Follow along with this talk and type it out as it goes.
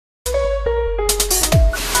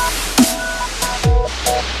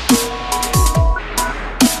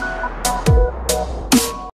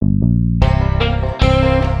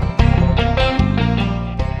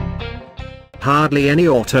hardly any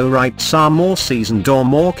auto rights are more seasoned or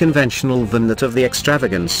more conventional than that of the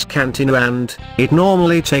extravagance Cantina, and it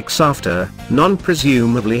normally takes after, none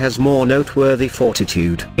presumably has more noteworthy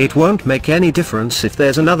fortitude. It won't make any difference if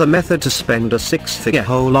there's another method to spend a six-figure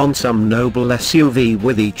hole on some noble SUV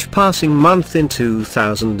with each passing month in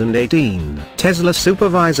 2018. Tesla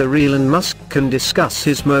supervisor Elon Musk can discuss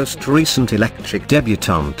his most recent electric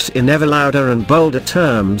debutante in ever louder and bolder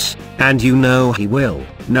terms, and you know he will,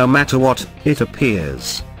 no matter what, it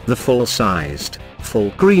appears. The full-sized,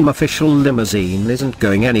 full-cream official limousine isn't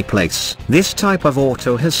going anyplace. This type of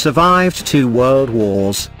auto has survived 2 world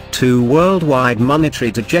wars, 2 worldwide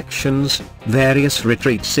monetary dejections, various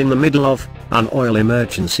retreats in the middle of an oil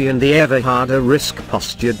emergency, and the ever harder risk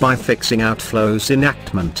postured by fixing outflows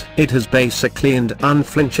enactment. It has basically and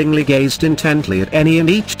unflinchingly gazed intently at any and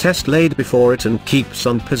each test laid before it, and keeps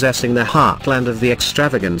on possessing the heartland of the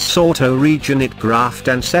extravagance auto region it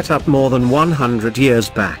graphed and set up more than 100 years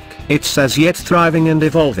back. It's as yet thriving and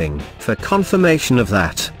evolving. For confirmation of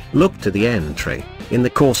that, look to the entry, in the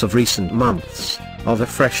course of recent months, of a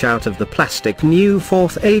fresh out of the plastic new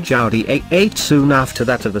 4th age Audi A8, soon after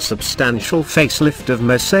that of a substantial facelift of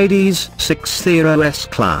Mercedes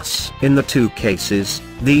S-Class. In the 2 cases,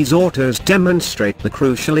 these autos demonstrate the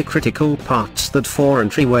crucially critical parts that 4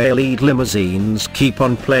 entryway lead limousines keep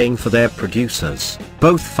on playing for their producers,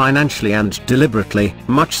 both financially and deliberately,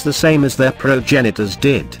 much the same as their progenitors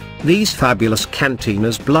did. These fabulous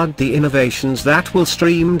cantinas blood the innovations that will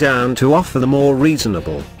stream down to offer the more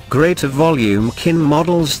reasonable, greater volume kin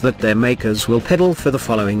models that their makers will peddle for the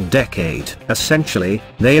following decade. Essentially,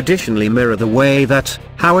 they additionally mirror the way that,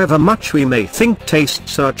 however much we may think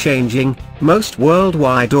tastes are changing, most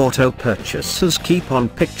worldwide auto purchasers keep on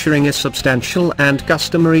picturing a substantial and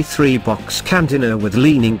customary 3-box cantina with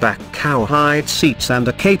leaning back cowhide seats and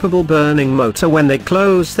a capable burning motor when they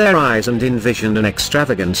close their eyes and envision an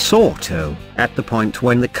extravagance auto. At the point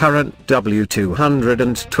when the current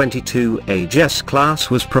W222 S-Class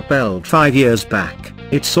was propelled 5 years back,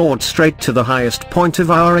 it soared straight to the highest point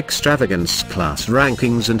of our extravagance class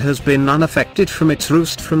rankings and has been unaffected from its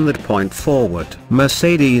roost from that point forward.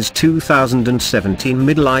 Mercedes' 2017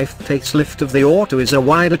 midlife facelift of the auto is a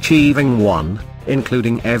wide-achieving one,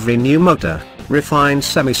 including every new motor, refined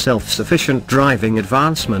semi-self-sufficient driving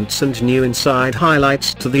advancements and new inside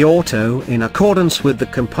highlights to the auto in accordance with the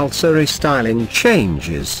compulsory styling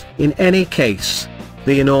changes. In any case,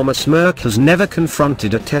 the enormous Merc has never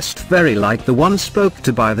confronted a test very like the one spoke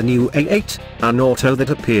to by the new A8, an auto that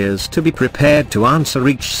appears to be prepared to answer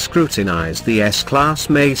each scrutinized the S-Class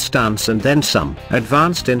may stance and then some.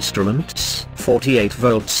 Advanced instruments, 48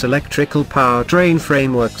 volts electrical powertrain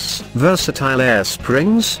frameworks, versatile air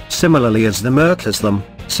springs, similarly as the Merc has them,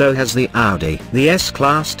 so has the Audi. The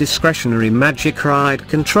S-Class discretionary magic ride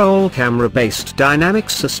control camera-based dynamic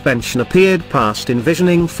suspension appeared past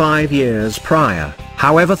envisioning 5 years prior.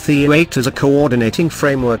 However, the A8 is a coordinating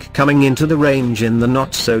framework coming into the range in the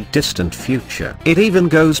not-so-distant future. It even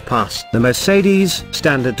goes past the Mercedes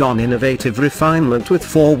standard on innovative refinement with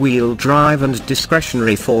 4-wheel drive and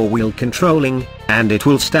discretionary 4-wheel controlling, and it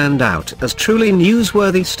will stand out as truly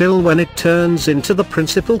newsworthy still when it turns into the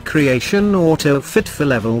principal creation auto fit for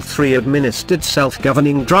level 3 administered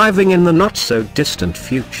self-governing driving in the not-so-distant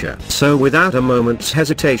future. So without a moment's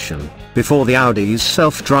hesitation, before the Audi's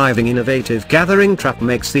self-driving innovative gathering trap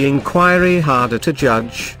makes the inquiry harder to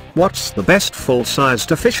judge, what's the best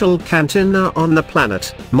full-sized official cantina on the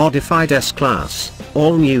planet? Modified S-Class,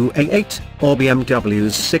 all-new A8, or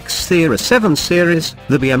BMW's 7 Series?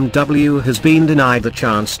 The BMW has been denied the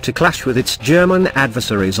chance to clash with its German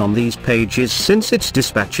adversaries on these pages since its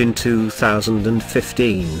dispatch in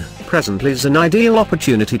 2015. Presently is an ideal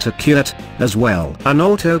opportunity to cue it, as well. An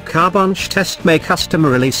auto car bunch test may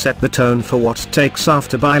customarily set the tone for what takes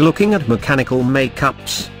after by looking at mechanical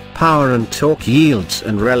makeups, power and torque yields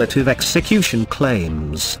and relative execution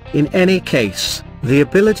claims. In any case, the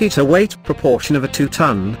ability to weight proportion of a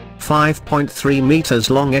 2-ton, 5.3 meters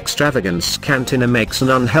long extravagance cantina makes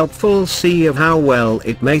an unhelpful see of how well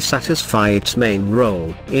it may satisfy its main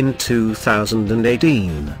role in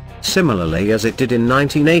 2018. Similarly as it did in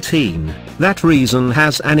 1918, that reason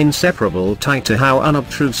has an inseparable tie to how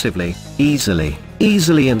unobtrusively,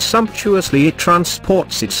 easily and sumptuously it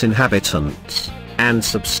transports its inhabitants, and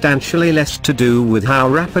substantially less to do with how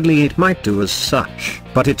rapidly it might do as such.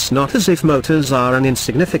 But it's not as if motors are an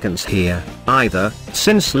insignificance here, either,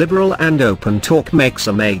 since liberal and open torque makes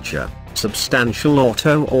a major, substantial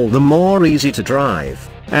auto all the more easy to drive.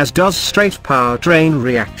 as does straight powertrain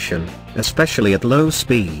reaction, especially at low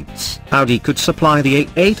speeds. Audi could supply the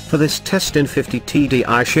A8 for this test in 50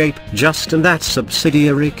 TDI shape just, and that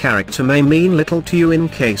subsidiary character may mean little to you in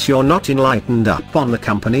case you're not enlightened up on the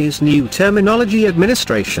company's new terminology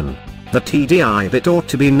administration. The TDI bit ought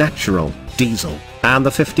to be natural, diesel, and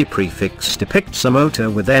the 50 prefix depicts a motor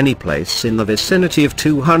with any place in the vicinity of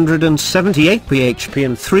 278 bhp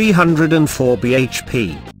and 304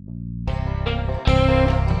 bhp.